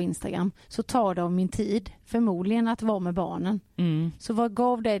scrollar på Instagram så tar det av min tid, förmodligen att vara med barnen. Så vad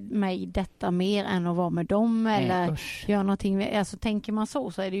gav det mig detta mer än att vara med dem eller göra någonting, alltså tänker man så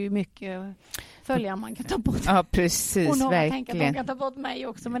är det ju mycket följare man kan ta bort. Ja, precis, och några tänker att de kan ta bort mig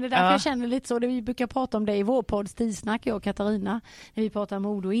också, men det är därför jag känner lite så, det vi brukar prata om det i vår podd Stilsnack, jag och Katarina, när vi pratar om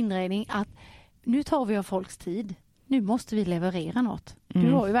mode och inredning, att nu tar vi av folks tid. Nu måste vi leverera något.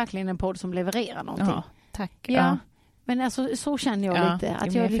 Du har ju verkligen en podd som levererar någonting. Ja, tack. Ja. Men alltså, så känner jag lite.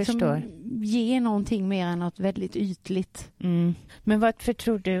 Att jag liksom ger någonting mer än något väldigt ytligt. Men varför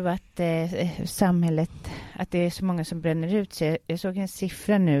tror du att samhället, att det är så många som bränner ut sig? Jag såg en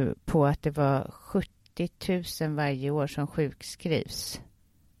siffra nu på att det var 70 000 varje år som sjukskrivs.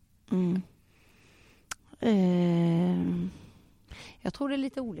 Jag tror det är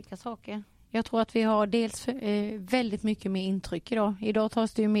lite olika saker. Jag tror att vi har dels väldigt mycket mer intryck idag. Idag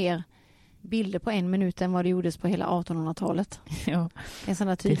tas det ju mer bilder på 1 minut än vad det gjordes på hela 1800-talet. Ja, det är en sån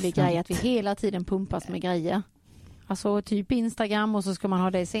där tydlig grej att vi hela tiden pumpas med grejer. Alltså typ Instagram och så ska man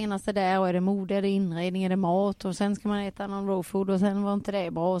ha det senaste där och är det mode, är det inredning, är det mat och sen ska man äta någon raw food och sen var inte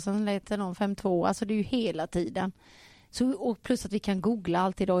det bra och sen äter någon 5-2. Alltså det är ju hela tiden. Så, och plus att vi kan googla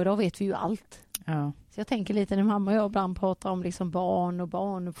allt idag vet vi ju allt. Ja. Så jag tänker lite när mamma och jag ibland pratar om liksom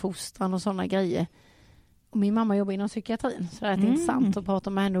barnuppfostran och sådana grejer. Och min mamma jobbar inom psykiatrin, så det är intressant att prata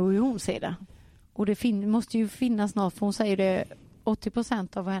med henne och hur hon ser det. Och det måste ju finnas något, för hon säger det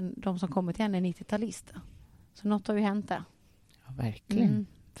 80% av de som kommer till henne är 90-talister. Så något har ju hänt där. Ja, verkligen.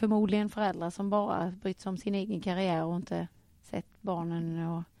 Förmodligen föräldrar som bara brytt sig om sin egen karriär och inte sett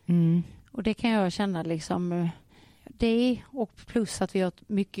barnen. Och det kan jag känna liksom, det och plus att vi har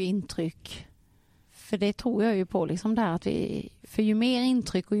mycket intryck. För det tror jag ju på liksom där att för ju mer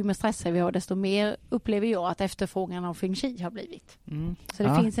intryck och ju mer stressar vi har, desto mer upplever jag att efterfrågan av feng shui har blivit. Så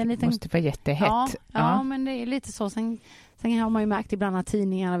det finns en liten... måste vara jättehett. Ja, men det är lite så. Sen har man ju märkt ibland att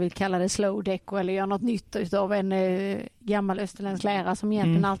tidningarna vill kalla det slow deco eller göra något nytt utav en gammal österländsk lära som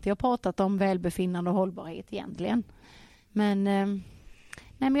egentligen alltid har pratat om välbefinnande och hållbarhet egentligen. Men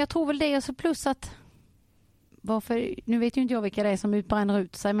men jag tror väl det, och så plus att nu vet ju inte jag vilka det är som utbränner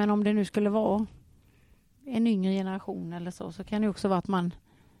ut sig, men om det nu skulle vara en yngre generation eller så kan det också vara att man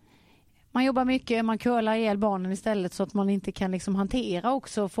jobbar mycket, man curlar ihjäl barnen istället så att man inte kan liksom hantera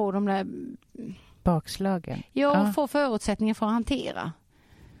också och få de där bakslagen. Ja, få förutsättningar för att hantera.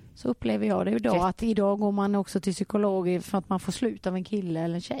 Så upplever jag det idag, att idag går man också till psykolog för att man får slut av en kille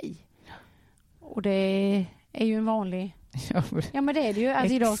eller en tjej. Och det är ju en vanlig... Ja, men det är det ju.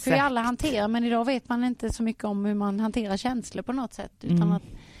 Alltså, idag ska ju alla hantera, men idag vet man inte så mycket om hur man hanterar känslor på något sätt, utan att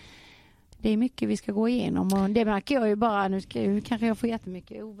det är mycket vi ska gå igenom, och det märker jag ju bara, nu kanske jag får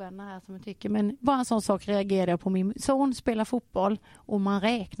jättemycket ovänner här som jag tycker, men bara en sån sak reagerade jag på. Min son spelar fotboll och man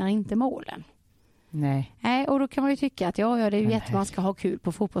räknar inte målen. Nej, och då kan man ju tycka att det är ju jättebra, man ska ha kul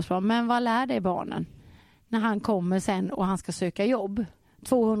på fotbollsplan, men vad lär det barnen när han kommer sen och han ska söka jobb?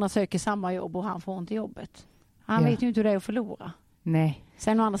 200 söker samma jobb och han får inte jobbet. Han vet ju inte hur det är att förlora. Nej.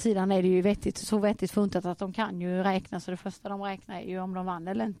 Sen å andra sidan är det ju så vettigt funtat att de kan ju räkna, så det första de räknar är ju om de vann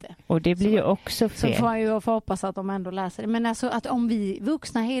eller inte. Och det blir ju också fel. Så får jag ju hoppas att de ändå läser det. Men alltså att om vi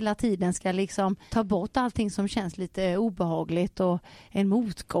vuxna hela tiden ska liksom ta bort allting som känns lite obehagligt och en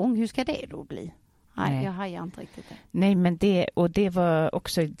motgång, hur ska det då bli? Nej, jag hajar inte riktigt det. Nej, men det var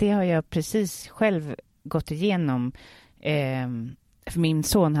också, det har jag precis själv gått igenom. För min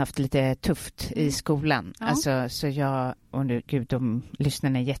son har haft lite tufft i skolan. Ja. Alltså, så de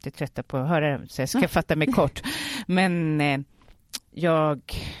lyssnarna är jättetrötta på att höra det, så jag ska fatta mig kort. Men jag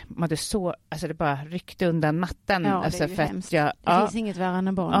mådde så, alltså det bara ryckte undan mattan. Ja, alltså, det är ju hemskt. Det finns inget värre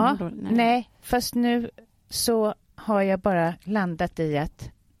än barn. Ja, nej, fast nu så har jag bara landat i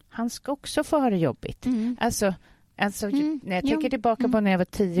att han ska också få ha det jobbigt. Alltså när jag tänker tillbaka på när jag var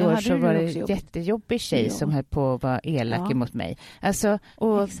 10 år så var det en jättejobbig tjej som höll på att vara elak emot mig. Alltså,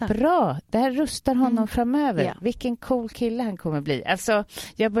 och bra, det här rustar honom framöver. Ja. Vilken cool kille han kommer bli. Alltså,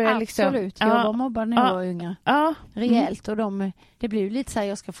 jag börjar absolut, jag var mobbad när jag var yngre. Rejält, och det blir ju lite så här,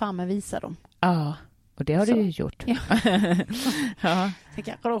 jag ska fan med visa dem. Ja. Och det har du ju gjort. Ja. Så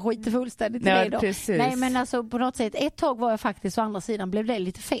kanske de skiter fullständigt i det då. Precis. Nej, men alltså på något sätt, ett tag var jag faktiskt å andra sidan, blev det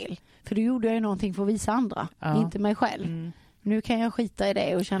lite fel. För då gjorde jag ju någonting för att visa andra, inte mig själv. Nu kan jag skita i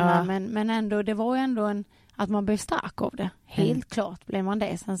det och känna, men ändå, det var ju ändå att man blev stark av det. Helt klart blev man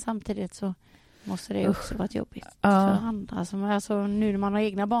det. Sen samtidigt så måste det också vara jobbigt för andra. Alltså, nu när man har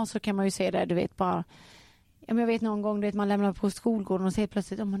egna barn så kan man ju se det, du vet, bara... Jag vet någon gång man lämnar på skolgården och ser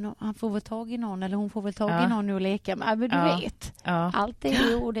plötsligt han får väl tag i någon eller hon får väl tag i någon nu och leka. Men du vet, allt är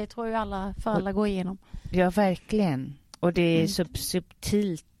ju, och det tror ju alla föräldrar går igenom. Ja, verkligen. Och det är så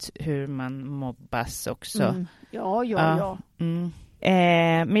subtilt hur man mobbas också. Ja.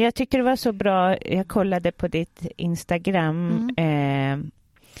 Men jag tycker det var så bra. Jag kollade på ditt Instagram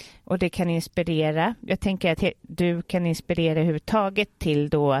och det kan inspirera. Jag tänker att du kan inspirera överhuvudtaget till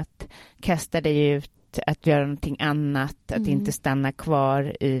då att kasta dig ut, att göra någonting annat, att inte stanna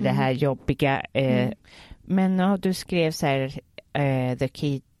kvar i det här jobbiga. Men du skrev så här, the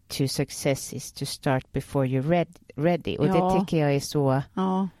key to success is to start before you're ready. Och det tycker jag är så...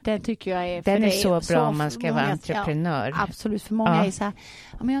 Ja, den tycker jag är... Den är så bra om man ska vara entreprenör. Ja, absolut, för många är så här,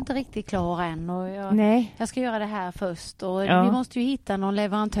 men jag är inte riktigt klar än och jag ska göra det här först. Och vi måste ju hitta någon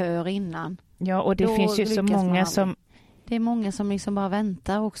leverantör innan. Ja, och det finns ju så många som... Det är många som liksom bara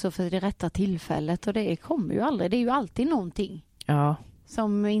väntar också för det rätta tillfället, och det kommer ju aldrig. Det är ju alltid någonting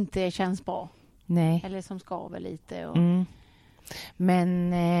som inte känns bra. Nej. Eller som skaver lite. Och...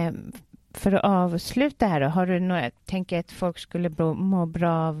 Men för att avsluta här då, har du tänker att folk skulle må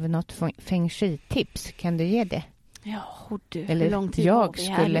bra av något feng shui-tips? Kan du ge det? Ja, du. Eller hur lång tid jag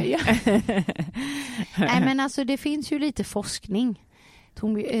skulle. Nej, men alltså det finns ju lite forskning.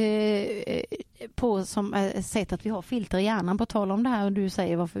 på som sätt att vi har filter i hjärnan, på tal om det här och du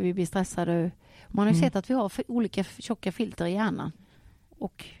säger varför vi blir stressade. Man har ju sett att vi har olika tjocka filter i hjärnan.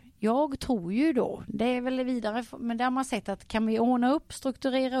 Och jag tror ju då, det är väl vidare, men där har man sett att kan vi ordna upp,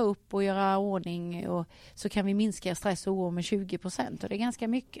 strukturera upp och göra ordning, och så kan vi minska stress och oro med 20%, och det är ganska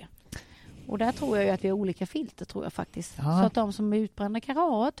mycket. Och där tror jag ju att vi har olika filter, tror jag faktiskt. Ja. Så att de som är utbrända kan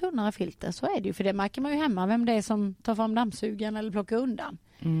ha ett tunnare filter, så är det ju. För det märker man ju hemma, vem det är som tar fram dammsugaren eller plockar undan.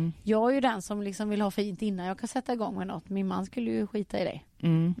 Mm. Jag är ju den som liksom vill ha fint innan jag kan sätta igång med något. Min man skulle ju skita i det.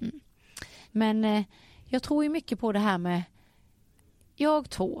 Mm. Mm. Men jag tror ju mycket på det här med,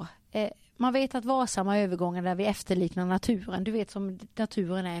 man vet att varsamma övergångar där vi efterliknar naturen. Du vet som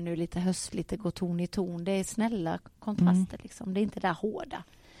naturen är nu, lite höstligt, det går ton i ton. Det är snälla kontraster liksom. Det är inte där hårda.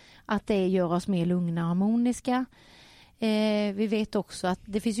 Att det gör oss mer lugna och harmoniska. Vi vet också att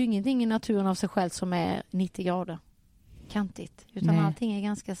det finns ju ingenting i naturen av sig själv som är 90 grader kantigt. Utan allting är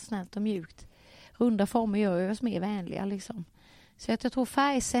ganska snällt och mjukt. Runda former gör oss mer vänliga liksom. Så att jag tror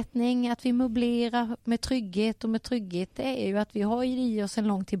färgsättning, att vi möblerar med trygghet, och med trygghet det är ju att vi har i oss en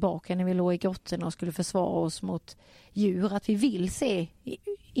lång tillbaka när vi låg i grottorna och skulle försvara oss mot djur. Att vi vill se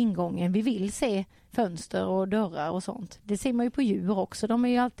ingången, vi vill se fönster och dörrar och sånt. Det ser man ju på djur också, de är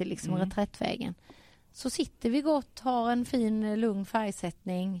ju alltid liksom reträttvägen. Så sitter vi gott, har en fin lugn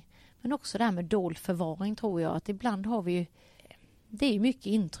färgsättning, men också det här med dold förvaring tror jag, att ibland har vi ju, det är ju mycket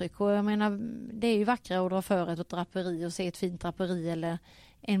intryck, och jag menar det är ju vackra att dra för ett draperi och se ett fint draperi eller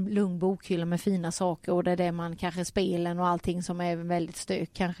en lugn bokhylla med fina saker, och det är det man kanske spelen och allting som är väldigt stök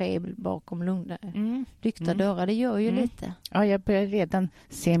kanske är bakom lugna lyckta dörrar, det gör ju lite. Ja, jag börjar redan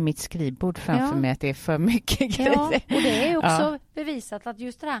se mitt skrivbord framför mig, att det är för mycket grejer. Ja, och det är också bevisat att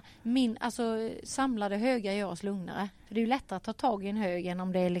just det där samlade höga gör oss lugnare. För det är ju lättare att ta tag i en hög än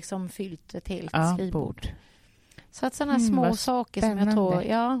om det är liksom fyllt ett helt skrivbord. Så att sådana små saker som jag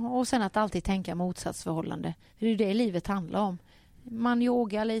tror, och sen att alltid tänka motsatsförhållande. För det är ju det livet handlar om. Man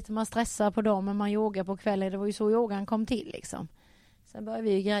yogar lite, man stressar på dagen, men man yogar på kvällen. Det var ju så yogan kom till liksom. Sen börjar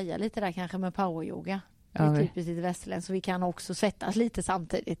vi ju greja lite där kanske med poweryoga. Det är typiskt lite västerländskt, så vi kan också svettas lite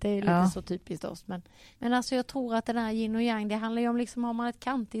samtidigt. Det är lite så typiskt oss. Men alltså jag tror att det där yin och yang, det handlar ju om liksom, har man ett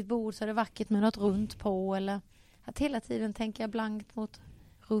kantigt bord så är det vackert med något runt på. Eller att hela tiden tänka blankt mot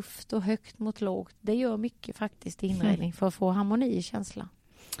rufft och högt mot lågt. Det gör mycket faktiskt i inredning för att få harmoni i känslan.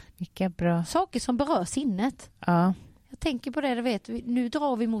 Vilka bra saker som berör sinnet. Ja. Jag tänker på det, du vet, nu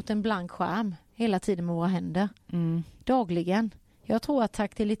drar vi mot en blank skärm hela tiden med våra händer. Dagligen. Jag tror att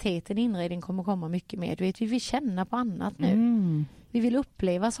taktiliteten i inredning kommer komma mycket mer. Du vet, vi vill känna på annat nu. Vi vill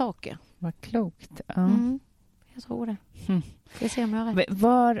uppleva saker. Vad klokt. Ja. Jag tror det. Jag ser om jag har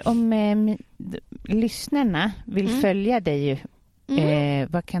rätt. Om lyssnarna vill följa dig,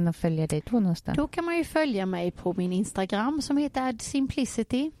 vad kan de följa dig då någonstans? Då kan man ju följa mig på min Instagram som heter Add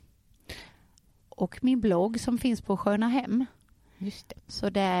Simplicity. Och min blogg som finns på Sköna Hem. Just det. Så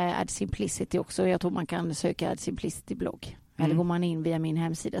det är Add Simplicity också. Jag tror man kan söka Add Simplicity blogg. Eller går man in via min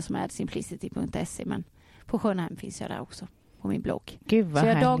hemsida som är addsimplicity.se. Men på Sköna Hem finns jag där också. På min blogg. Gud, vad så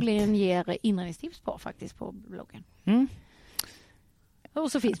jag dagligen ger inredningstips på faktiskt på bloggen.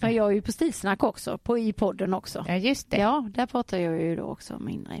 Och så finns man ju på Stilsnack också. I podden också. Ja, just det. Ja, där pratar jag ju då också om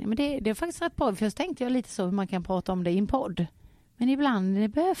inredning. Men det är faktiskt rätt bra. För jag tänkte jag lite så hur man kan prata om det i en podd. Men ibland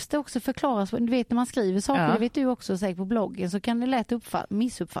behövs det också förklaras. Du vet när man skriver saker, det vet du också säkert på bloggen, så kan det lätt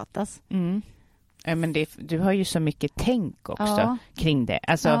missuppfattas. Men du har ju så mycket tänk också kring det.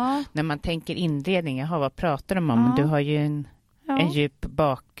 Alltså när man tänker inredning, vad pratar de om? Du har ju en djup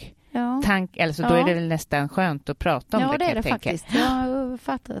baktank, alltså då är det väl nästan skönt att prata om det. Ja, det är det faktiskt. Jag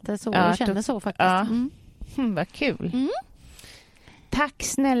fattar att det är så. Jag känner så faktiskt. Vad kul. Tack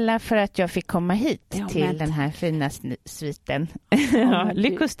snälla för att jag fick komma hit till den här fina sviten.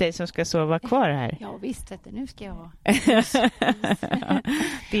 Lycka hos dig som ska sova kvar här. Ja visst, nu ska jag.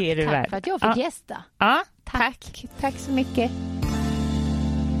 Det är du värd. Tack för att jag fick gästa. Ja, tack. Tack så mycket.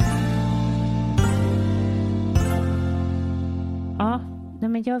 Ja,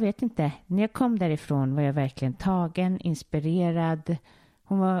 men jag vet inte. När jag kom därifrån var jag verkligen tagen, inspirerad.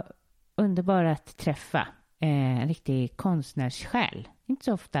 Hon var underbar att träffa. En riktig konstnärssjäl. Inte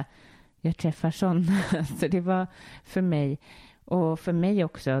så ofta jag träffar sådana. Så det var för mig, och för mig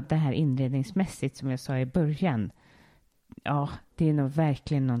också det här inredningsmässigt som jag sa i början. Ja, det är nog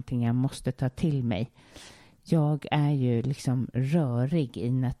verkligen någonting jag måste ta till mig. Jag är ju liksom rörig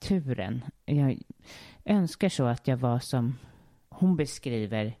i naturen. Jag önskar så att jag var som hon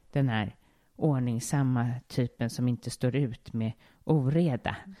beskriver, den här ordningsamma typen som inte står ut med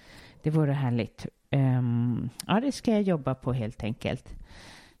oreda. Det vore härligt. Det ska jag jobba på helt enkelt.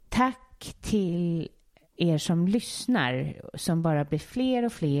 Tack till er som lyssnar som bara blir fler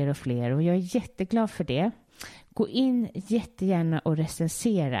och fler och fler, och jag är jätteglad för det. Gå in jättegärna och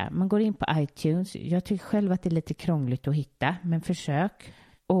recensera. Man går in på iTunes. Jag tycker själv att det är lite krångligt att hitta, men försök.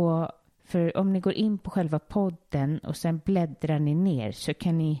 Och för om ni går in på själva podden och sen bläddrar ni ner så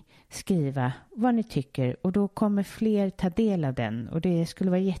kan ni skriva vad ni tycker, och då kommer fler ta del av den, och det skulle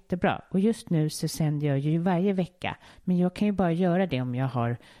vara jättebra. Och just nu så sänder jag ju varje vecka, men jag kan ju bara göra det om jag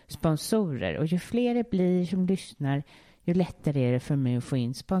har sponsorer, och ju fler det blir som lyssnar, ju lättare är det för mig att få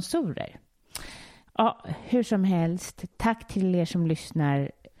in sponsorer. Ja, hur som helst, tack till er som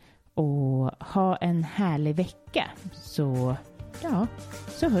lyssnar och ha en härlig vecka. Så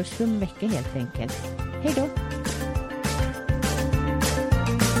hörs vi om en vecka helt enkelt. Hej då!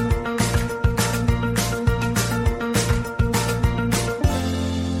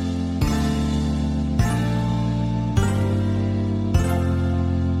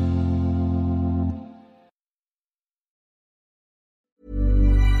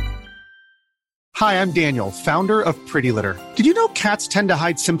 Hi, I'm Daniel, founder of Pretty Litter. Did you know cats tend to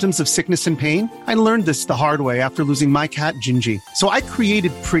hide symptoms of sickness and pain? I learned this the hard way after losing my cat, Gingy. So I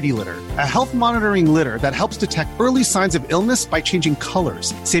created Pretty Litter, a health monitoring litter that helps detect early signs of illness by changing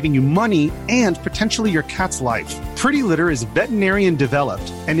colors, saving you money and potentially your cat's life. Pretty Litter is veterinarian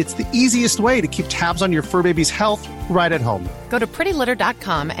developed, and it's the easiest way to keep tabs on your fur baby's health right at home. Go to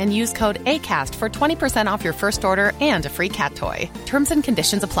prettylitter.com and use code ACAST for 20% off your first order and a free cat toy. Terms and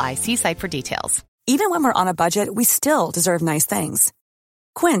conditions apply. See site for details. Even when we're on a budget, we still deserve nice things.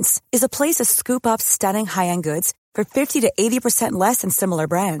 Quince is a place to scoop up stunning high-end goods for 50 to 80% less than similar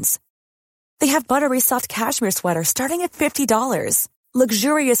brands. They have buttery soft cashmere sweaters starting at $50,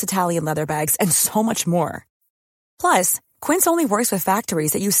 luxurious Italian leather bags, and so much more. Plus, Quince only works with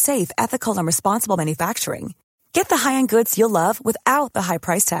factories that use safe, ethical, and responsible manufacturing. Get the high-end goods you'll love without the high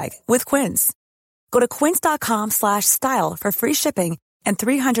price tag with Quince. Go to quince.com/style for free shipping and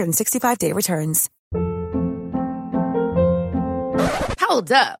 365-day returns.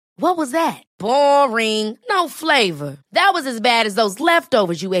 Hold up. What was that? Boring. No flavor. That was as bad as those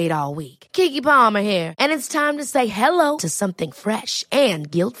leftovers you ate all week. Keke Palmer here, and it's time to say hello to something fresh and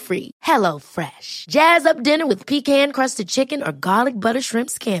guilt-free. Hello Fresh. Jazz up dinner with pecan-crusted chicken or garlic butter shrimp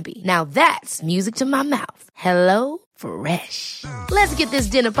scampi. Now that's music to my mouth. Hello Fresh. Let's get this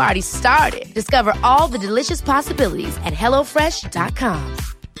dinner party started. Discover all the delicious possibilities at HelloFresh.com.